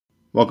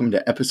Welcome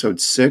to episode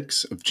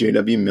 6 of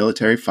JW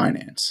Military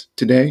Finance.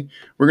 Today,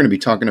 we're going to be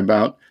talking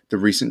about the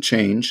recent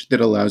change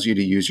that allows you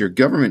to use your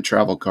government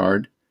travel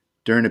card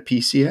during a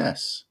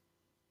PCS.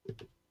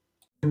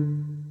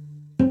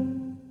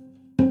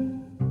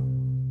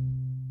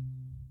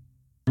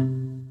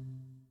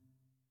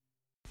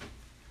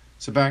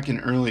 So back in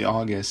early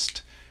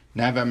August,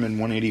 NAV Admin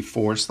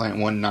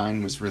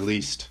 184/19 was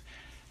released.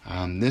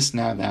 This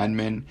NAV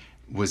Admin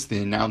was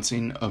the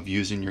announcing of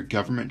using your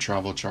government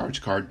travel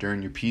charge card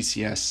during your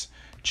PCS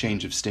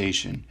change of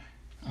station.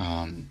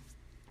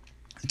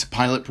 It's a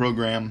pilot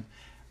program.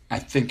 I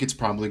think it's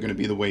probably going to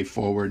be the way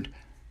forward.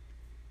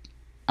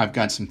 I've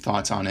got some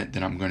thoughts on it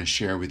that I'm going to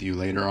share with you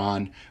later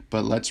on,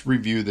 but let's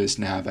review this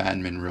NAV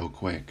Admin real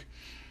quick.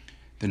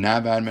 The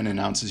NAV Admin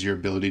announces your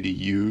ability to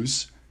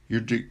use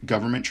your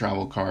government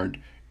travel card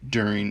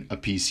during a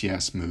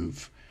PCS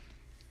move.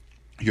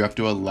 You have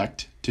to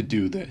elect to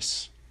do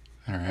this.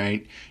 All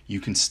right. You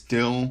can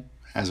still,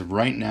 as of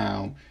right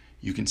now,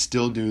 you can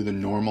still do the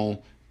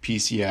normal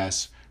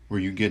PCS where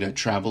you get a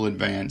travel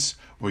advance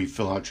or you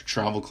fill out your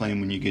travel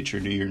claim when you get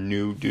your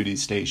new duty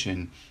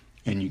station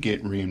and you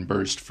get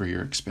reimbursed for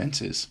your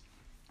expenses.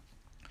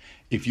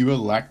 If you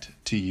elect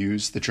to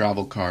use the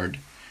travel card,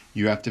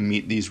 you have to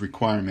meet these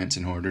requirements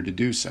in order to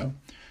do so.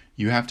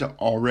 You have to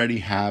already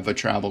have a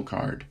travel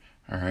card.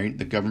 All right.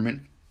 The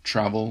government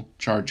travel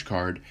charge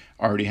card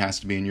already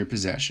has to be in your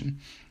possession.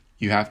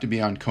 You have to be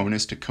on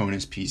CONUS to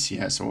CONUS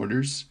PCS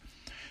orders.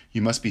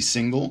 You must be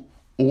single,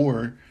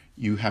 or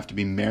you have to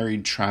be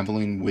married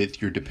traveling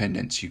with your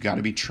dependents. You got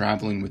to be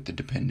traveling with the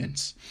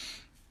dependents.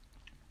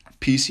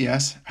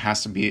 PCS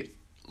has to be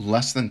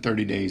less than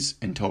 30 days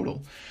in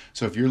total.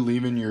 So if you're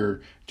leaving your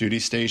duty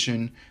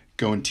station,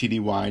 going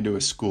TDY to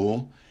a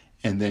school,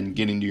 and then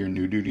getting to your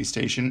new duty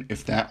station,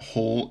 if that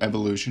whole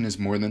evolution is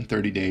more than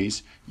 30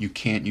 days, you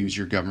can't use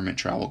your government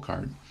travel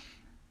card.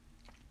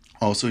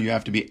 Also, you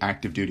have to be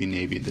active duty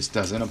Navy. This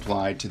doesn't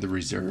apply to the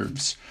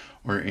reserves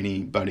or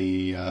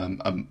anybody,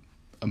 a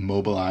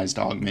mobilized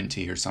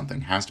augmentee or something.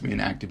 It has to be an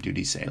active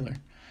duty sailor.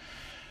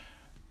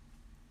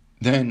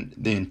 Then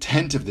the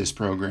intent of this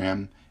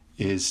program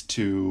is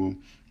to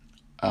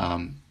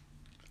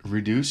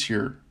reduce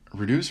or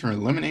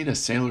eliminate a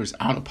sailor's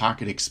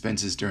out-of-pocket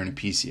expenses during a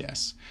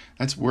PCS.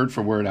 That's word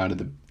for word out of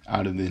the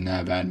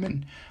NAV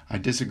Admin. I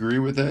disagree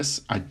with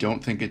this. I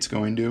don't think it's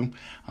going to.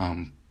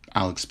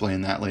 I'll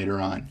explain that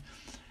later on.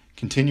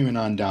 Continuing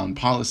on down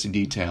policy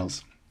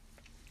details,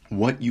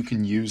 what you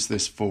can use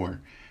this for.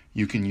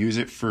 You can use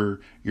it for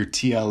your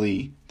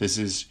TLE. This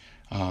is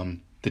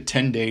the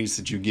 10 days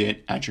that you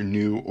get at your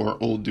new or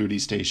old duty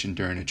station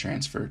during a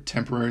transfer,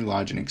 temporary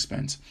lodging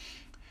expense.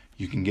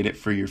 You can get it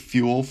for your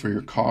fuel for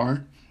your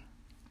car,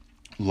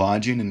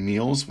 lodging and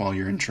meals while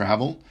you're in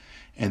travel,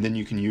 and then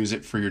you can use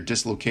it for your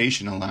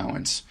dislocation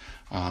allowance,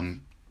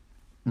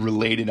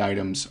 related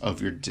items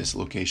of your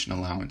dislocation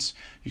allowance.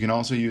 You can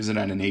also use it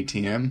at an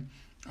ATM.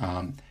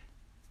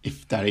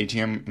 If that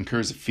ATM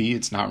incurs a fee,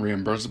 it's not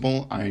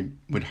reimbursable. I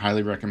would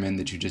highly recommend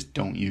that you just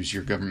don't use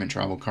your government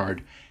travel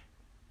card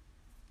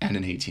at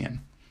an ATM.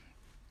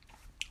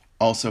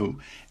 Also,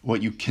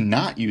 what you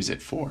cannot use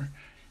it for,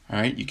 all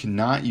right? You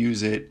cannot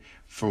use it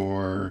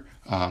for,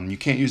 you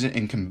can't use it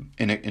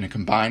in a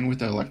combined with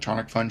the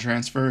electronic fund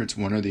transfer. It's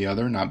one or the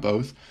other, not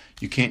both.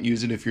 You can't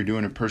use it if you're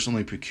doing a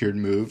personally procured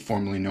move,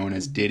 formerly known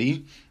as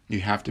DIDI. You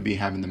have to be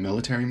having the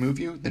military move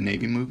you, the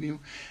Navy move you.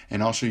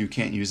 And also you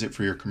can't use it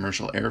for your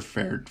commercial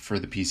airfare for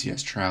the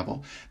PCS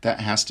travel.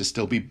 That has to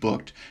still be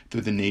booked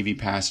through the Navy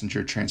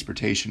Passenger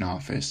Transportation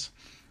Office.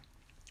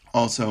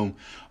 Also,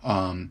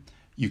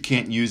 you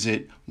can't use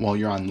it while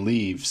you're on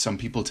leave. Some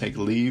people take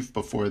leave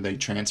before they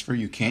transfer.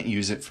 You can't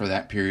use it for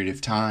that period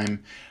of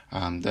time.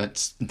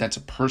 That's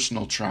a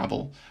personal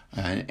travel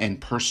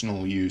and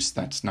personal use.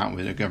 That's not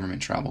what a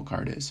government travel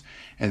card is.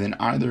 And then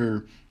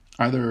either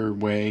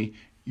way,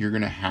 you're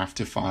going to have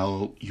to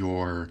file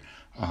your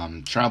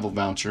travel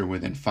voucher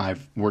within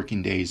 5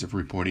 working days of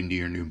reporting to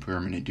your new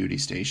permanent duty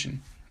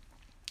station.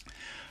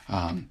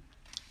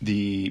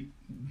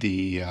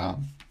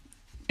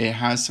 It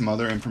has some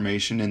other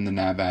information in the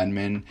NAV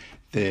Admin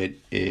that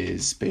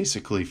is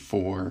basically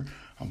for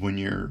when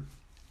you're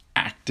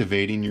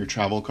activating your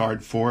travel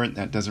card for it.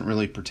 That doesn't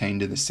really pertain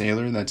to the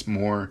sailor. That's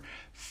more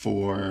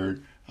for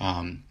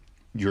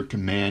your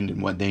command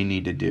and what they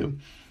need to do.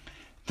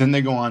 Then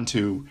they go on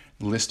to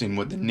listing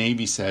what the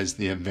Navy says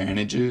the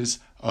advantages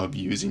of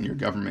using your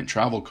government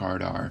travel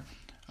card are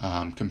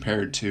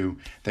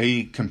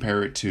they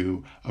compare it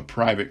to a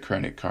private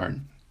credit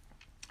card.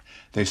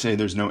 They say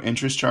there's no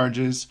interest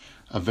charges,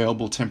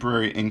 available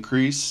temporary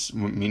increase,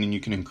 meaning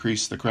you can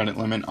increase the credit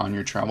limit on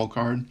your travel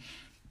card.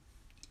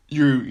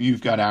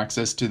 You've got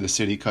access to the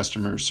city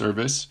customer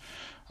service.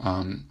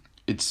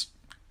 It's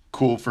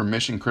cool for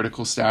mission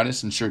critical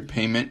status. Ensured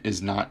payment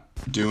is not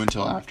due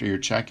until after your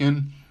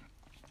check-in.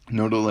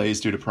 No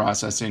delays due to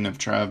processing of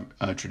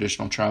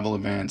traditional travel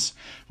advance,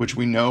 which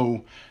we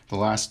know the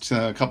last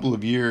couple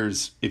of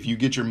years, if you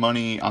get your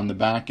money on the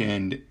back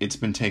end, it's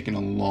been taking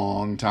a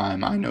long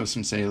time. I know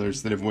some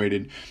sailors that have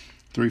waited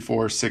 3,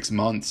 4, 6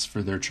 months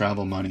for their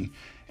travel money,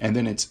 and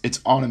then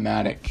it's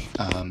automatic.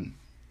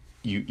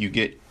 You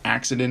get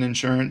accident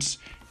insurance,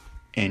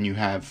 and you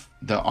have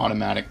the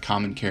automatic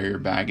common carrier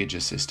baggage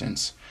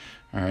assistance.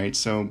 All right,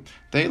 so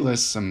they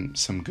list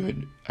some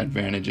good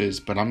advantages,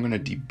 but I'm going to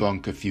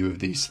debunk a few of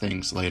these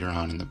things later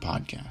on in the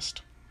podcast.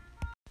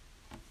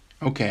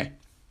 Okay,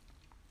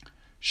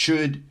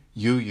 should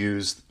you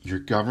use your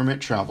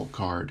government travel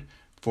card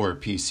for a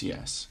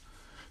PCS?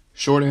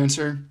 Short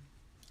answer,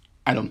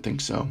 I don't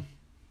think so.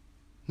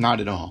 Not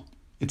at all.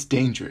 It's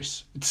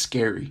dangerous. It's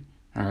scary.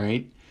 All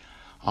right.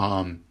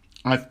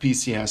 I've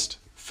PCS'd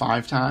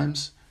 5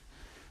 times.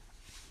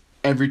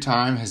 Every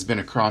time has been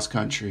across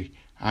country.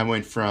 I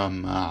went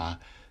from,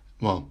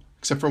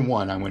 except for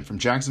one, I went from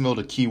Jacksonville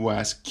to Key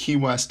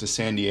West to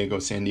San Diego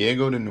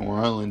to New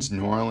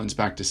Orleans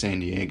back to San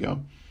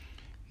Diego.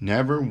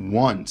 Never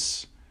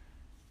once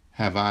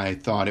have I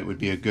thought it would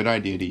be a good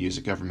idea to use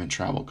a government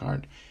travel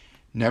card.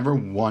 Never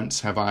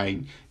once have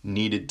I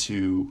needed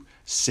to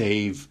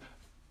save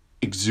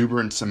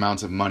exuberant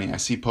amounts of money. I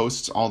see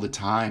posts all the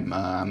time.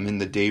 I'm in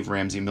the Dave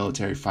Ramsey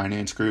Military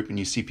Finance Group, and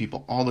you see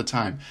people all the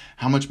time.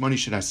 How much money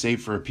should I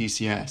save for a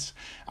PCS?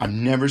 I've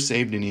never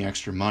saved any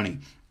extra money.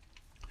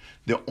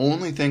 The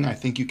only thing I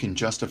think you can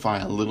justify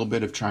a little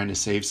bit of trying to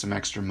save some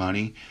extra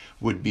money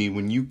would be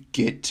when you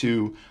get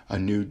to a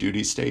new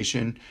duty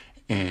station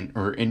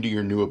or into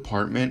your new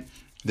apartment.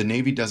 The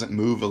Navy doesn't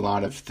move a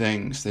lot of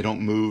things. They don't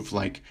move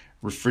like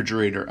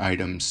refrigerator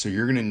items. So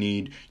you're going to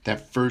need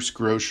that first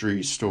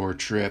grocery store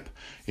trip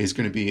is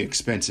going to be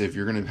expensive.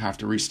 You're going to have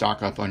to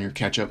restock up on your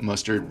ketchup,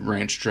 mustard,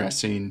 ranch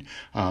dressing,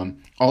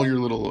 all your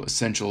little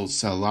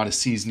essentials, a lot of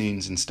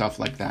seasonings and stuff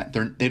like that.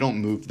 They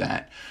don't move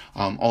that.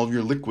 All of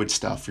your liquid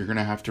stuff, you're going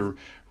to have to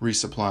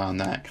resupply on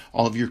that.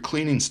 All of your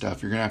cleaning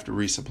stuff, you're going to have to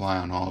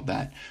resupply on all of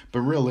that.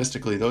 But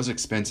realistically, those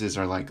expenses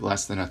are like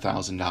less than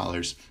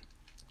 $1,000.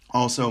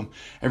 Also,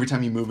 every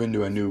time you move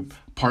into a new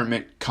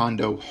apartment,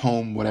 condo,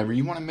 home, whatever,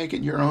 you want to make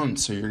it your own.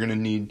 So you're going to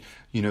need,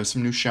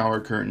 some new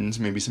shower curtains,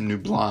 maybe some new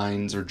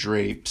blinds or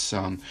drapes,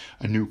 a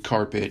new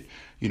carpet,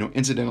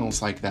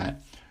 incidentals like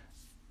that.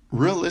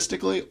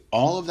 Realistically,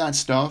 all of that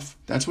stuff,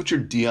 that's what your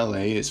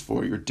DLA is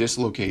for, your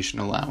dislocation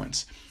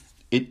allowance.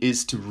 It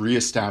is to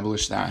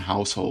reestablish that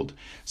household.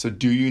 So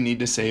do you need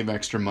to save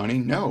extra money?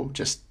 No,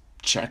 just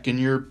check in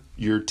your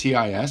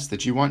TIS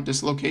that you want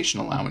dislocation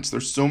allowance.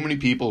 There's so many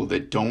people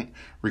that don't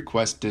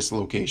request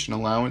dislocation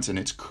allowance, and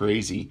it's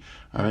crazy.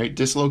 All right,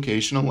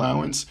 dislocation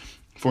allowance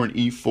for an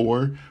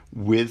E4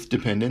 with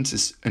dependents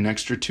is an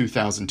extra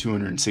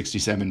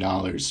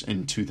 $2,267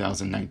 in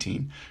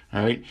 2019.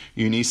 All right,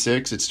 an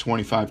E6, it's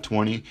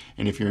 $2,520,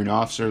 and if you're an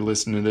officer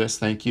listening to this,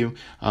 thank you.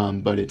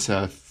 But it's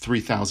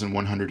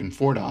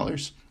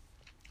 $3,104.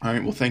 All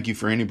right, well, thank you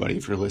for anybody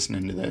for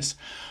listening to this,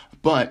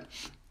 but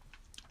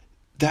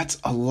that's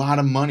a lot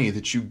of money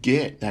that you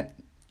get. That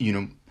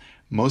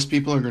most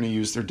people are going to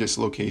use their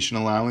dislocation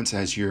allowance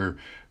as your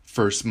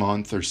first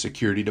month or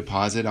security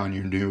deposit on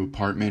your new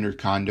apartment or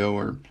condo,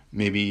 or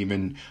maybe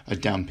even a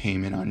down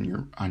payment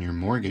on your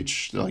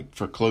mortgage, like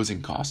for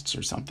closing costs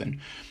or something.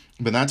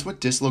 But that's what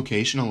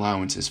dislocation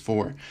allowance is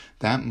for.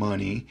 That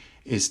money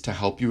is to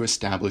help you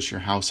establish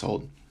your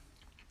household.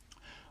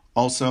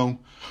 Also,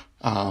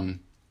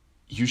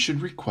 you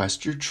should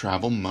request your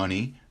travel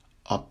money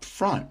up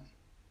front.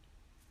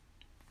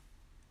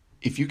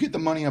 If you get the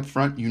money up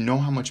front, you know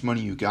how much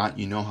money you got,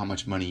 you know how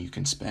much money you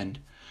can spend.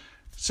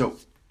 So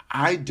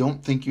I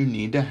don't think you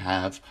need to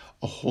have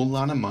a whole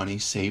lot of money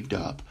saved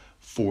up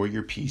for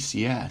your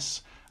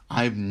PCS.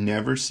 I've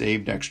never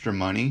saved extra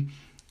money,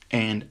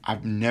 and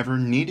I've never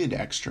needed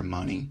extra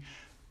money.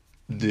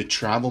 The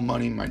travel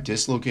money, my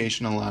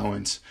dislocation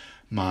allowance,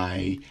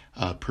 my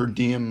per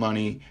diem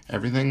money,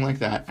 everything like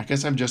that, I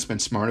guess I've just been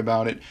smart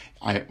about it,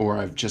 or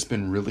I've just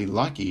been really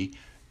lucky.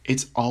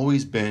 It's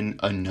always been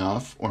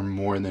enough or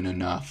more than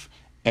enough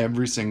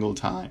every single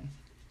time.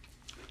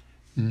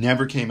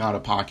 Never came out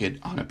of pocket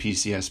on a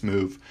PCS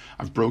move.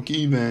 I've broke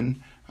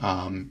even,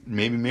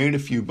 maybe made a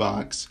few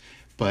bucks,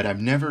 but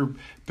I've never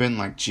been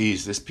like,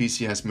 geez, this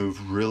PCS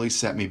move really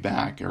set me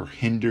back or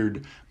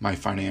hindered my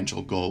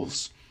financial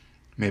goals.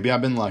 Maybe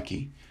I've been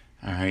lucky,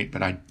 all right,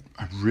 but I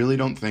really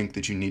don't think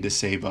that you need to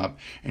save up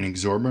an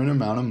exorbitant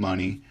amount of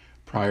money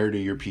prior to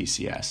your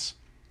PCS.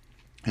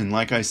 And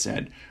like I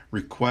said,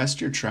 request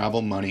your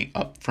travel money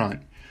up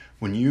front.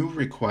 When you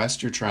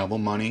request your travel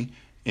money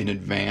in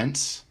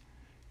advance,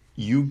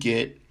 you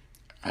get,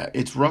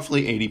 it's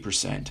roughly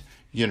 80%.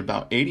 You get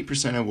about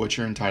 80% of what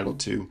you're entitled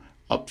to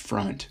up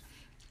front.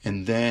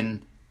 And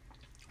then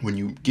when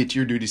you get to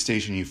your duty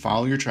station, you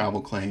file your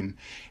travel claim.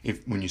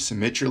 When you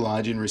submit your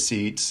lodging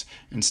receipts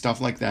and stuff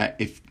like that,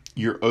 if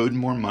you're owed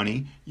more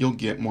money, you'll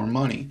get more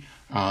money.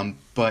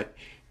 But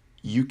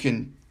you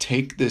can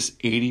take this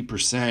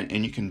 80%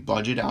 and you can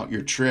budget out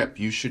your trip.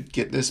 You should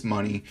get this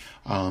money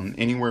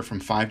anywhere from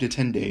 5 to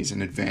 10 days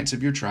in advance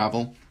of your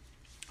travel,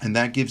 and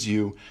that gives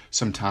you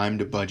some time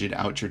to budget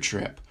out your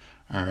trip.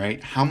 All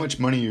right, how much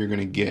money you're going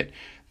to get,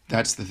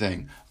 that's the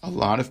thing. A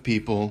lot of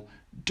people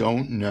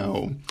don't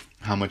know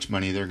how much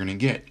money they're going to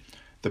get.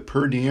 The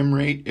per diem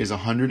rate is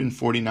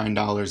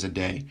 $149 a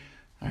day.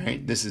 All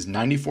right, this is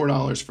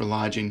 $94 for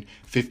lodging,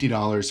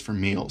 $50 for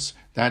meals.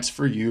 That's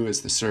for you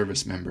as the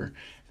service member.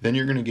 Then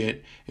you're going to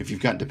get, if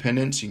you've got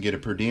dependents, you get a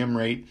per diem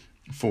rate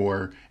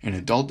for an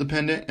adult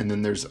dependent, and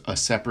then there's a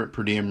separate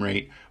per diem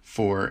rate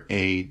for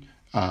a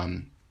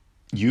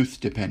youth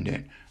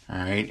dependent. All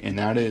right, and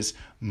that is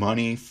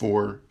money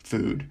for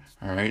food.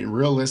 All right,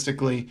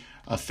 realistically,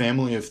 a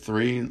family of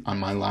 3 on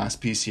my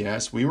last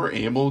PCS, we were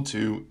able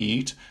to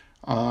eat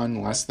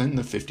on less than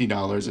the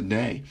 $50 a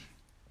day.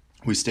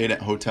 We stayed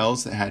at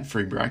hotels that had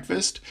free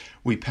breakfast.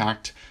 We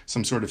packed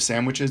some sort of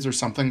sandwiches or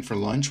something for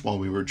lunch while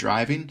we were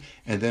driving.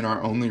 And then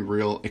our only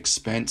real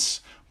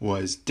expense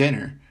was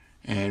dinner.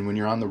 And when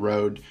you're on the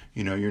road,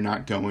 you're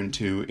not going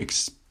to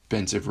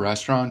expensive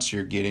restaurants.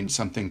 You're getting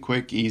something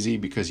quick, easy,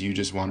 because you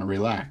just want to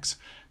relax.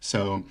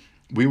 So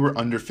we were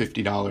under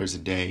 $50 a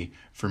day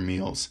for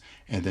meals.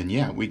 And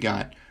then, we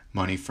got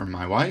money from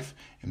my wife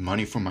and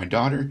money from my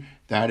daughter.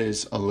 That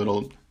is a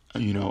little,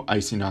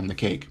 icing on the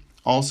cake.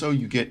 Also,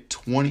 you get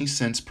 20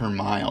 cents per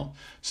mile.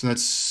 So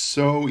that's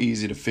so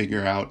easy to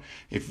figure out.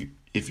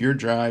 If you're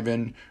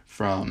driving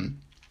from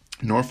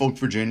Norfolk,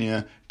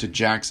 Virginia to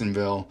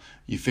Jacksonville,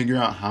 you figure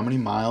out how many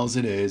miles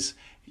it is,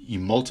 you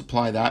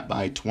multiply that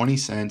by 20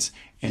 cents,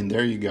 and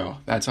there you go.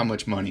 That's how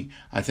much money.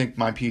 I think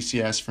my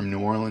PCS from New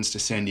Orleans to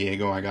San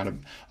Diego, I got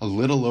a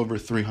little over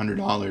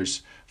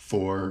 $300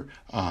 for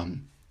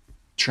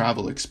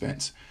travel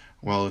expense.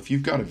 Well, if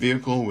you've got a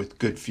vehicle with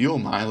good fuel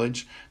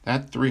mileage,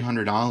 that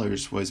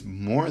 $300 was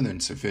more than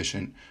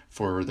sufficient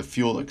for the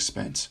fuel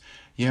expense.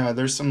 Yeah,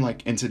 there's some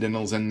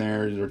incidentals in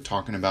there. They're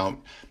talking about,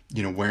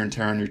 wear and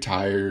tear on your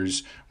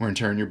tires, wear and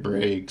tear on your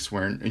brakes,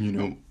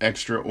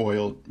 extra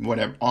oil,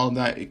 whatever. All of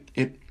that,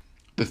 the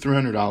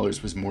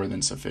 $300 was more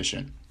than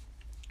sufficient.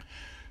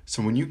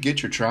 So when you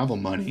get your travel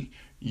money,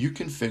 you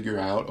can figure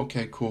out,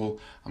 okay, cool,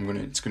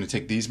 it's gonna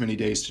take these many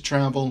days to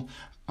travel.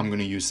 I'm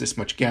gonna use this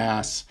much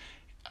gas.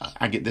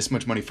 I get this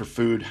much money for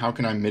food. How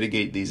can I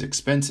mitigate these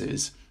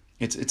expenses?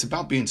 It's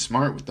about being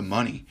smart with the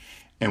money.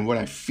 And what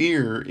I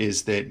fear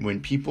is that when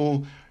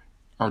people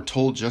are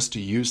told just to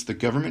use the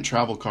government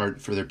travel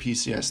card for their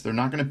PCS, they're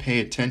not going to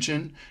pay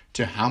attention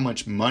to how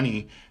much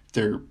money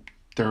they're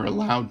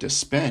allowed to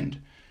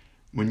spend.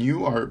 When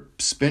you are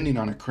spending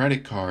on a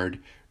credit card,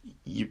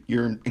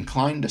 you're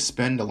inclined to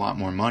spend a lot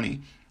more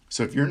money.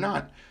 So if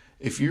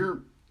you're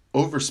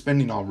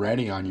overspending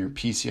already on your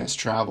PCS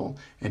travel,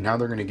 and now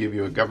they're going to give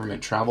you a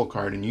government travel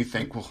card, and you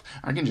think, well,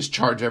 I can just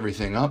charge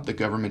everything up, the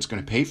government's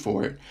going to pay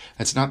for it.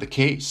 That's not the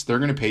case. They're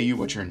going to pay you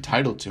what you're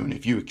entitled to, and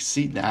if you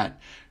exceed that,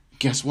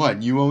 guess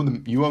what? You owe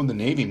the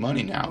Navy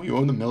money now. You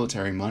owe the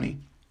military money.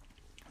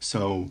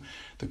 So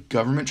the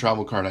government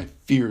travel card, I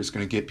fear, is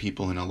going to get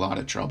people in a lot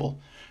of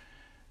trouble,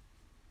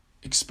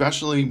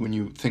 especially when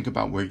you think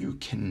about where you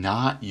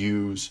cannot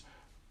use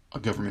a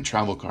government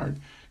travel card.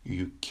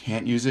 You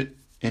can't use it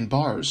in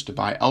bars to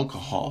buy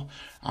alcohol.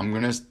 I'm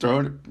going to throw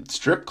it at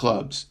strip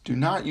clubs. Do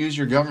not use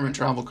your government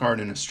travel card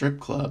in a strip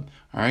club.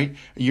 All right.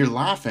 You're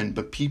laughing,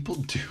 but people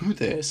do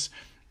this.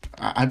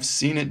 I've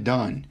seen it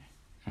done.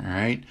 All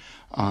right.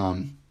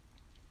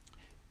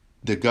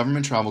 The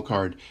government travel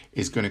card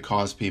is going to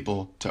cause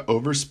people to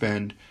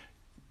overspend.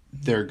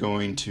 They're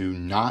going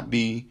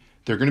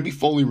to be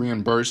fully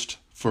reimbursed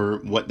for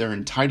what they're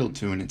entitled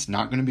to, and it's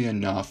not going to be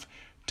enough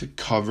to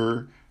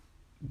cover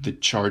the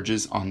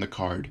charges on the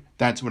card.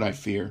 That's what I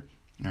fear.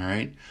 All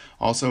right.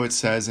 Also, it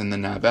says in the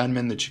nav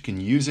admin that you can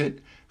use it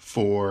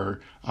for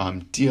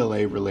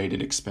DLA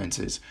related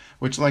expenses,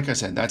 which, like I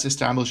said, that's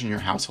establishing your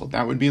household.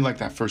 That would be like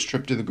that first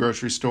trip to the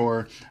grocery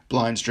store,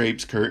 blinds,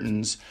 drapes,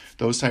 curtains,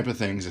 those type of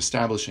things,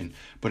 establishing.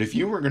 But if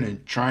you were going to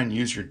try and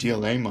use your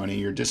DLA money,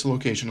 your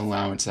dislocation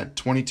allowance, that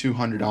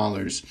 $2,200,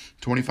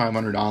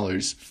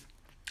 $2,500,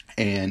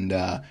 and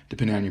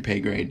depending on your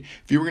pay grade,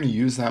 if you were going to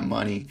use that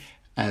money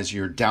as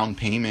your down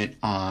payment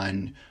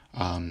on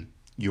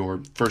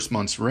your first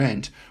month's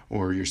rent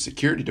or your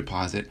security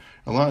deposit,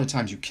 a lot of the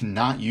times you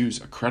cannot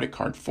use a credit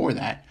card for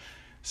that.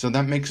 So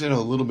that makes it a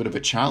little bit of a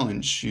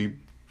challenge.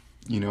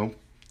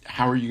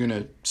 How are you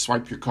going to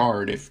swipe your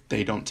card if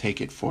they don't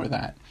take it for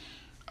that?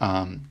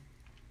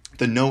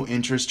 The no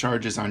interest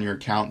charges on your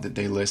account that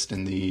they list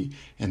in the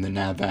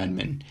nav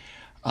admin.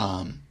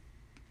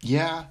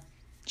 Yeah,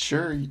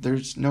 sure,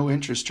 there's no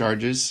interest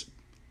charges,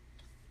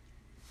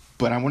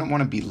 but I wouldn't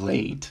want to be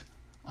late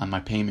on my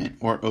payment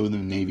or owe the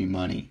Navy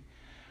money.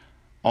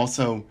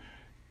 Also,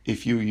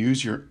 if you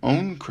use your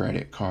own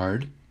credit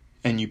card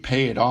and you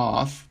pay it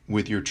off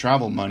with your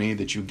travel money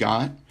that you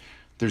got,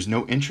 there's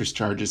no interest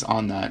charges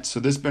on that. So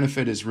this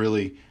benefit is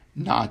really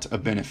not a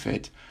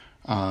benefit.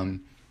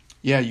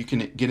 You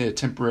can get a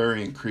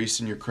temporary increase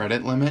in your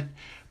credit limit,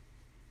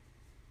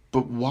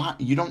 but why?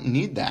 You don't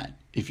need that.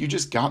 If you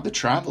just got the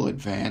travel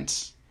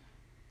advance,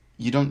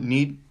 you don't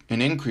need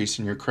an increase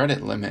in your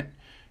credit limit.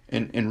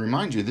 And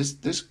remind you,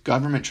 this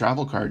government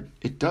travel card,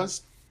 it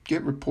does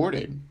get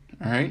reported.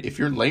 All right. If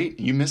you're late,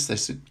 you miss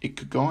this, it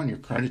could go on your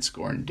credit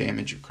score and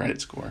damage your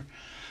credit score.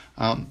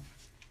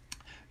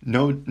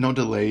 No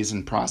delays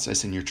in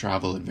processing your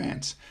travel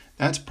advance.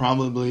 That's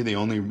probably the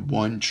only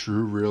one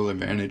true real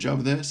advantage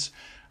of this.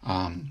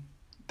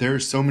 There are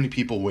so many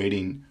people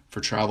waiting for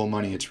travel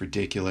money. It's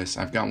ridiculous.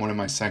 I've got one of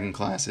my second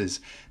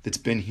classes that's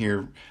been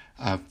here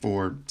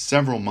for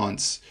several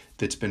months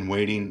that's been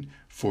waiting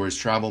for his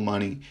travel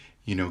money,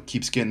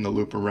 keeps getting the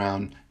loop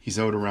around. He's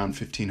owed around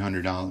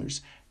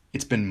 $1,500.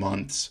 It's been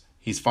months.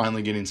 He's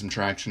finally getting some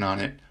traction on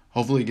it.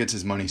 Hopefully he gets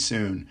his money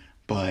soon,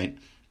 but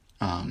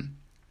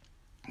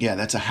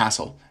that's a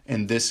hassle.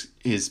 And this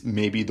is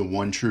maybe the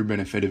one true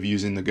benefit of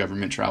using the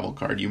government travel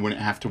card. You wouldn't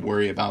have to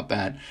worry about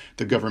that.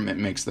 The government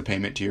makes the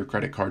payment to your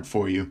credit card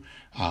for you.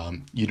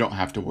 You don't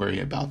have to worry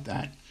about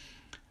that.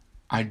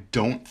 I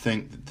don't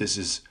think that this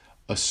is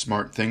a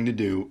smart thing to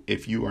do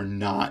if you are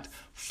not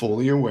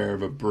fully aware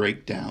of a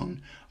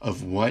breakdown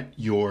of what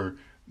your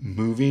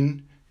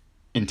moving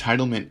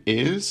entitlement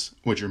is,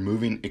 what your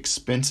moving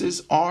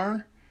expenses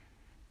are,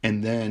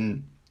 and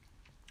then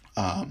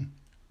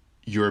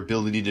your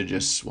ability to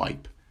just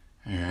swipe.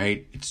 All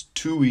right, it's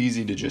too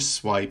easy to just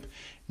swipe,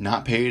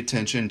 not pay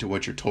attention to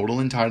what your total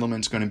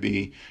entitlement is going to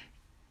be,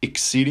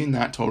 exceeding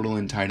that total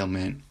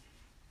entitlement,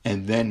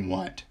 and then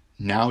what?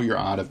 Now you're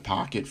out of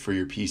pocket for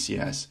your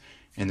PCS.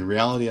 And the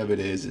reality of it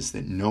is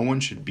that no one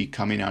should be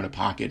coming out of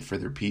pocket for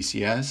their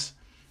PCS.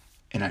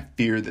 And I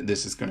fear that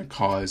this is going to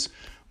cause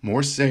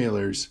more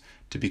sailors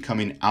to be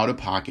coming out of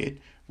pocket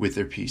with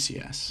their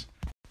PCS.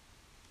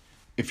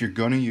 If you're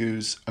going to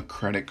use a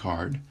credit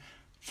card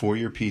for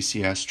your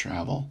PCS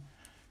travel,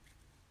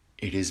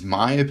 it is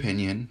my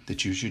opinion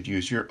that you should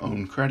use your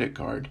own credit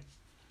card.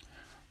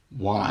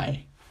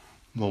 Why?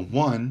 Well,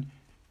 one,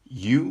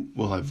 you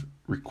will have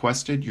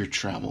requested your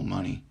travel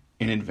money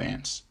in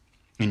advance,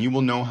 and you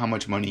will know how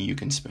much money you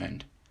can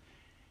spend.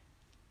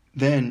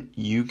 Then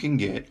you can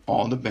get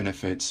all the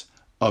benefits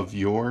of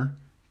your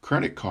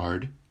credit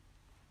card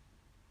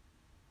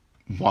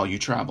while you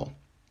travel.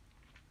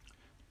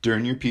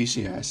 During your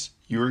PCS,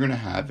 you are going to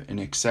have an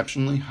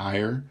exceptionally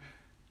higher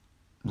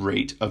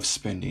rate of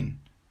spending.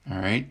 All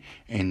right.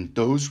 And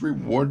those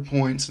reward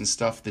points and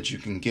stuff that you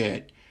can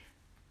get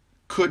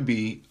could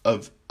be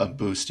of a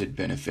boosted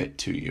benefit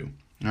to you.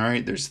 All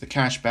right. There's the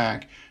cash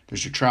back.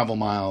 There's your travel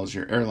miles,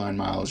 your airline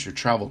miles, your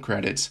travel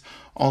credits,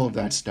 all of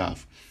that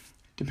stuff.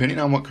 Depending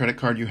on what credit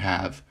card you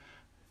have,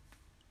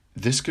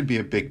 this could be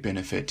a big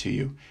benefit to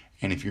you.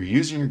 And if you're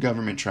using your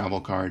government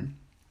travel card,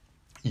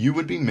 you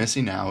would be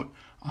missing out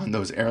on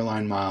those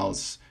airline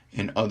miles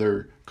and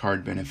other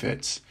card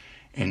benefits.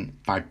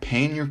 And by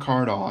paying your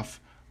card off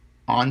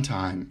on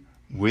time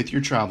with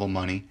your travel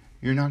money,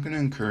 you're not going to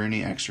incur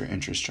any extra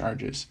interest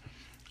charges.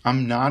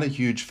 I'm not a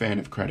huge fan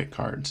of credit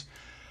cards,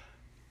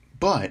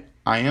 but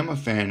I am a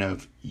fan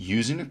of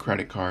using a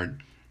credit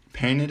card,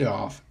 paying it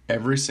off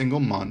every single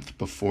month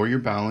before your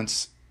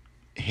balance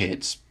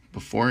hits,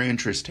 before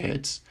interest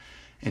hits,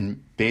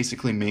 and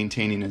basically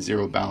maintaining a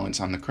zero balance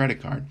on the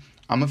credit card.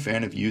 I'm a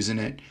fan of using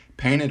it,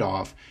 paying it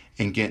off,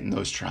 and getting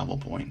those travel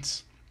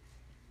points.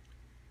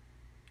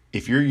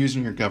 If you're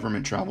using your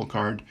government travel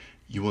card,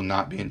 you will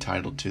not be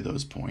entitled to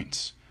those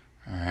points.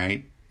 All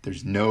right?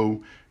 There's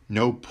no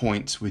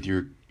points with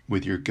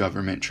your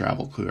government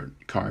travel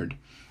card.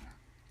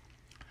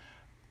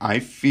 I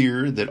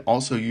fear that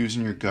also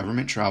using your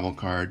government travel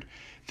card,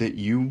 that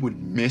you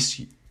would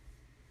misuse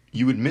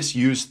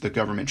the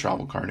government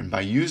travel card. And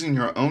by using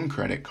your own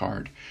credit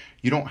card,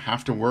 you don't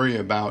have to worry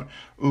about,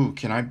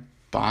 can I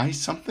buy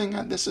something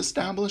at this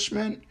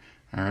establishment?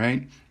 All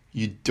right?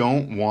 You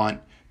don't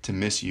want to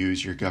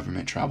misuse your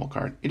government travel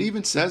card. It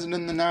even says it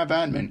in the nav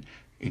admin.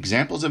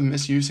 Examples of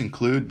misuse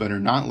include, but are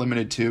not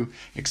limited to,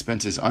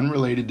 expenses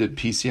unrelated to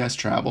PCS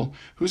travel.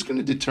 Who's going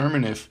to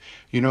determine if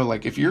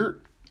you're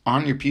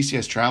on your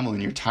PCS travel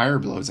and your tire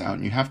blows out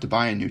and you have to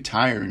buy a new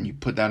tire and you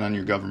put that on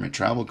your government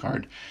travel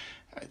card?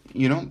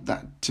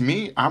 That to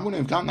me, I wouldn't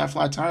have gotten that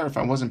flat tire if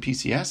I wasn't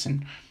PCS.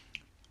 And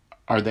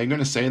are they going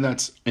to say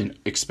that's an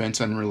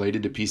expense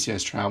unrelated to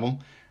PCS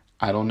travel?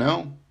 I don't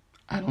know.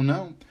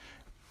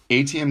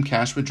 ATM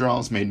cash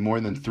withdrawals made more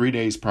than 3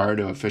 days prior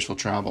to official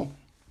travel.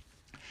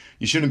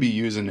 You shouldn't be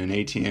using an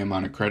ATM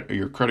on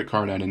your credit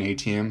card at an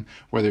ATM,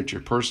 whether it's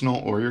your personal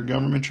or your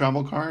government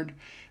travel card.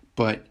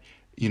 But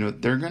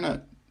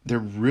they're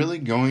really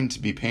going to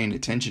be paying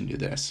attention to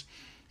this.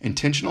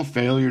 Intentional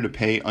failure to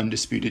pay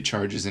undisputed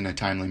charges in a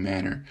timely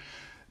manner.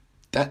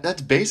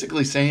 That's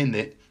basically saying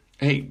that,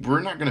 hey,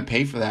 we're not going to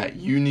pay for that.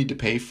 You need to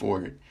pay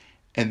for it.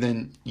 And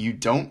then you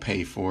don't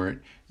pay for it.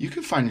 You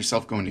can find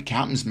yourself going to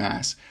Captain's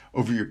Mass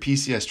over your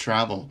PCS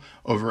travel,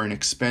 over an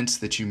expense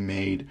that you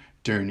made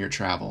during your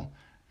travel.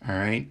 All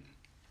right?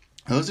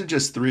 Those are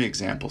just 3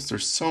 examples.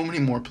 There's so many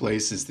more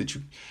places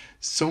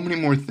so many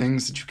more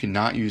things that you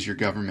cannot use your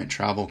government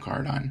travel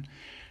card on.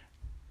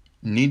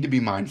 Need to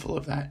be mindful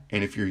of that.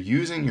 And if you're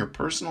using your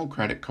personal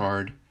credit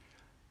card,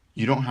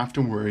 you don't have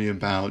to worry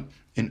about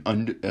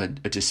a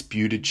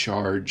disputed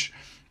charge,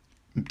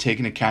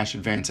 taking a cash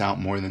advance out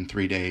more than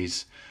 3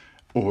 days,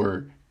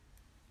 or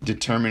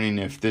determining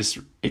if this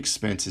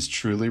expense is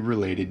truly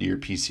related to your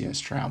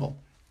PCS travel.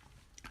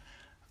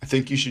 I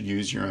think you should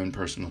use your own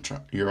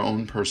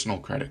personal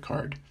credit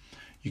card.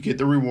 You get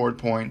the reward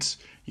points.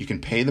 You can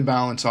pay the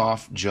balance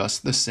off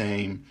just the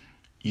same.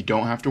 You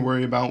don't have to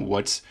worry about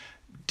what's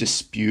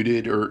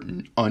disputed or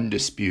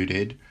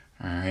undisputed,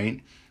 all right?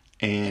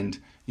 And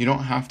you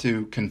don't have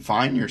to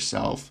confine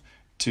yourself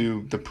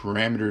to the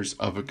parameters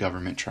of a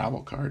government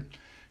travel card.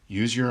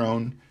 Use your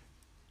own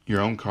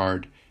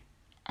card.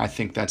 I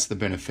think that's the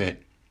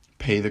benefit.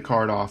 Pay the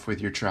card off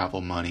with your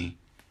travel money.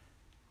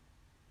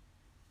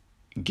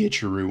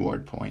 Get your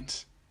reward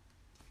points.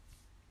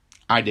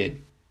 I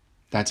did.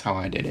 That's how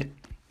I did it.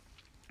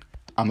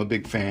 I'm a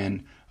big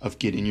fan of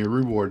getting your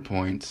reward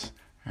points.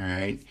 All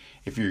right.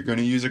 If you're going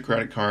to use a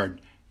credit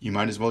card, you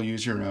might as well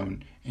use your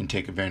own and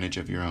take advantage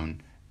of your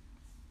own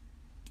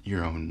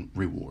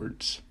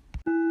rewards.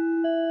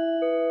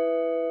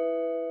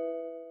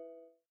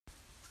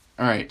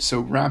 All right.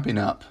 So wrapping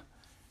up,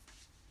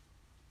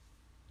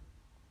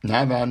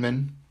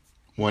 NavAdmin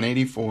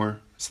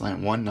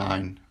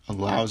 184/19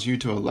 allows you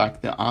to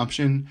elect the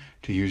option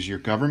to use your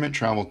government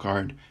travel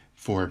card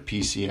for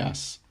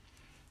PCS.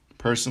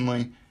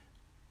 Personally,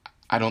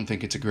 I don't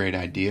think it's a great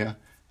idea,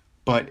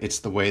 but it's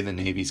the way the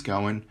Navy's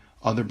going.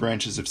 Other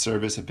branches of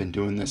service have been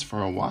doing this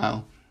for a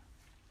while,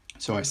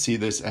 so I see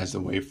this as the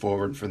way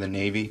forward for the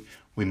Navy.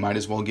 We might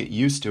as well get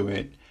used to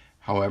it.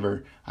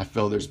 However, I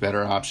feel there's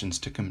better options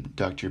to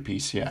conduct your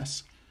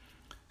PCS.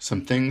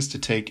 Some things to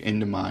take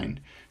into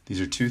mind. These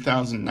are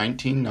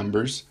 2019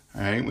 numbers.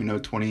 All right, we know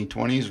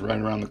 2020 is right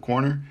around the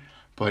corner,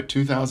 but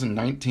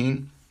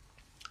 2019,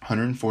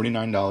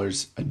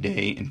 $149 a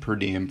day in per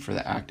diem for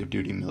the active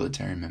duty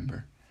military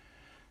member.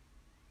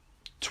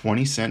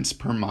 20 cents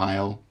per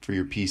mile for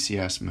your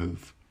PCS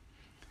move.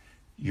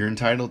 You're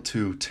entitled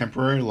to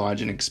temporary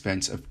lodging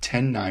expense of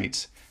 10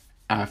 nights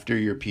after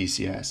your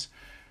PCS.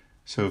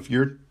 So if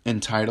you're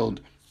entitled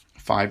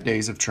 5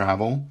 days of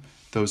travel,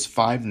 those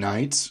 5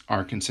 nights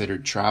are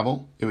considered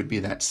travel. It would be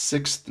that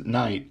 6th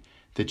night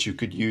that you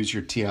could use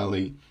your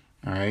TLE.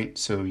 All right,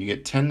 so you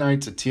get 10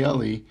 nights of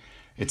TLE.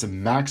 It's a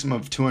maximum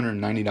of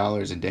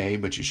 $290 a day,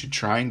 but you should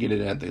try and get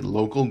it at the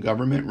local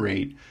government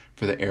rate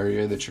for the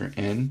area that you're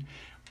in.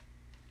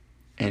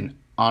 And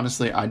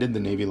honestly, I did the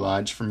Navy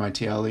Lodge for my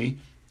TLE.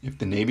 If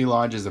the Navy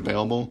Lodge is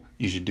available,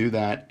 you should do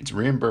that. It's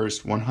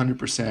reimbursed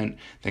 100%.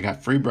 They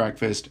got free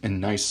breakfast and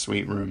nice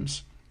suite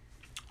rooms.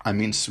 I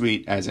mean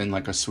suite as in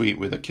like a suite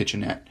with a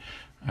kitchenette.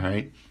 All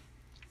right.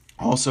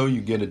 Also, you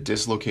get a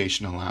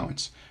dislocation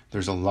allowance.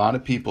 There's a lot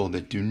of people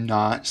that do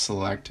not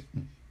select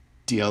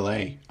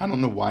DLA. I don't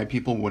know why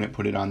people wouldn't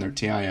put it on their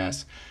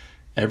TIS.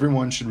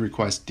 Everyone should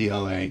request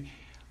DLA.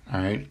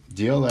 All right.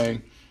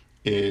 DLA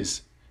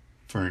is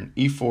for an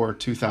E4,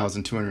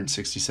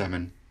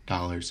 $2,267.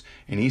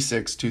 An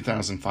E6,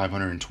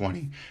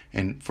 $2,520.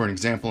 And for an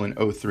example, in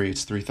 03,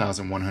 it's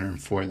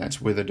 $3,104. That's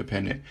with a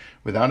dependent.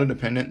 Without a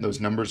dependent, those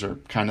numbers are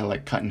kind of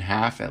like cut in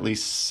half, at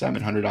least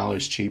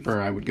 $700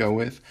 cheaper, I would go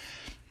with.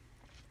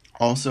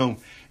 Also,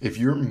 if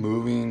you're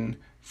moving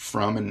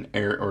from an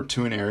area or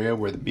to an area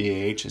where the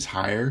BAH is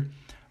higher,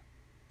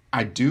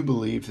 I do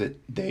believe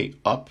that they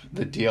up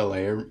the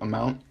DLA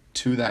amount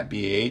to that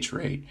BAH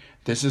rate.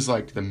 This is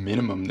like the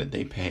minimum that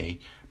they pay,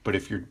 but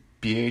if your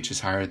BAH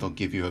is higher, they'll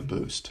give you a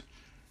boost.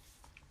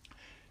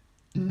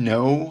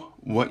 Know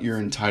what you're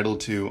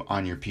entitled to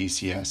on your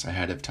PCS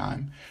ahead of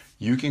time.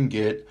 You can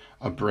get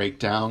a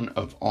breakdown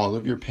of all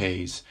of your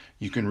pays.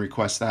 You can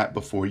request that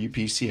before you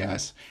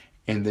PCS,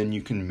 and then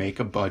you can make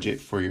a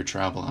budget for your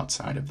travel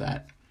outside of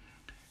that.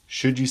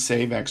 Should you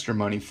save extra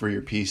money for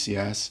your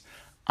PCS?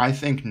 I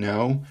think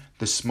no.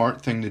 The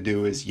smart thing to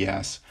do is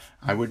yes.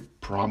 I would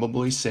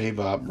probably save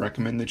up,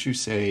 recommend that you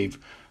save,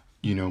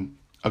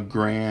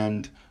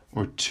 $1,000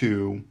 or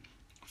 $2,000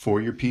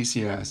 for your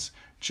PCS,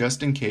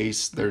 just in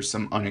case there's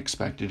some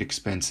unexpected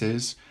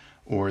expenses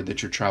or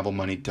that your travel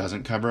money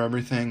doesn't cover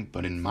everything.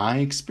 But in my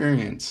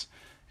experience,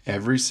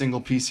 every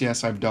single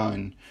PCS I've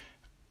done,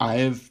 I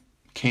have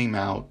came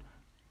out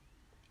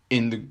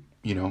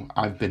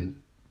I've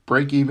been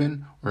break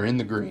even or in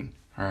the green.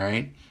 All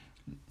right.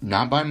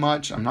 Not by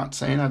much. I'm not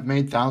saying I've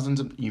made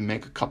thousands. You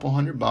make a couple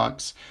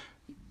 $100,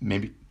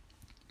 maybe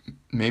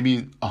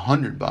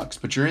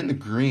 $100, but you're in the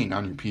green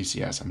on your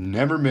PCS. I've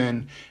never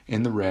been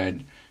in the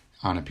red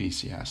on a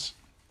PCS.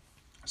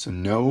 So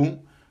know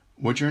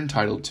what you're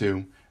entitled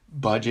to.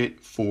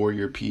 Budget for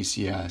your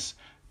PCS.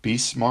 Be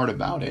smart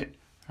about it.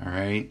 All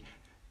right.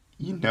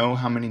 You know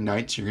how many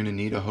nights you're going to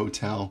need a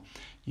hotel.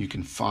 You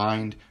can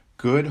find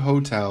good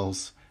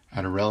hotels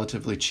at a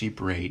relatively cheap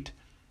rate.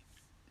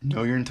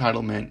 Know your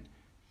entitlement.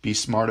 Be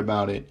smart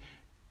about it.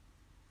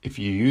 If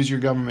you use your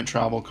government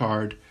travel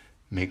card,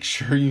 make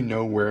sure you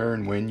know where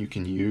and when you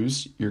can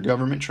use your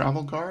government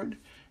travel card.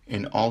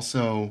 And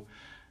also,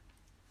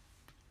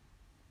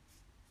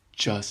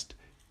 just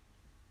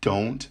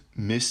don't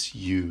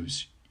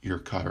misuse your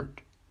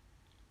card.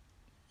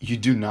 You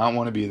do not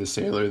want to be the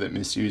sailor that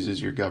misuses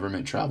your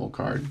government travel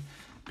card,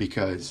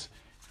 because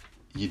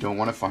you don't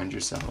want to find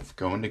yourself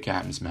going to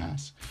captain's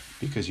mast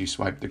because you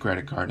swiped the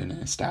credit card in an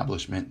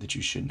establishment that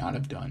you should not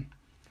have done.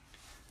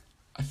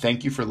 I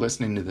thank you for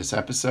listening to this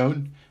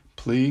episode.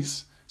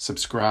 Please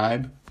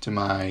subscribe to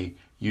my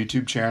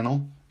YouTube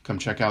channel Come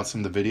check out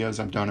some of the videos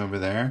I've done over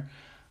there.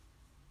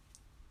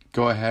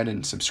 Go ahead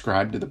and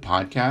subscribe to the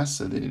podcast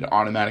so that it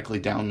automatically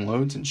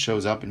downloads and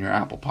shows up in your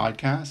Apple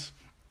Podcasts.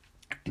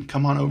 And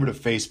come on over to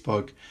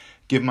Facebook.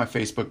 Give my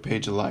Facebook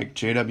page a like,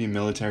 JW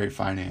Military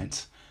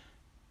Finance.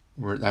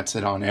 That's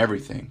it on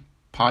everything.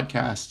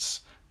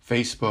 Podcasts,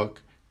 Facebook,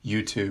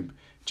 YouTube,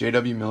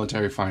 JW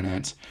Military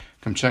Finance.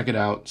 Come check it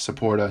out,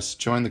 support us,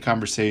 join the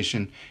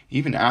conversation,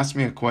 even ask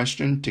me a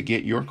question to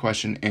get your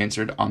question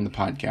answered on the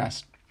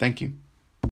podcast. Thank you.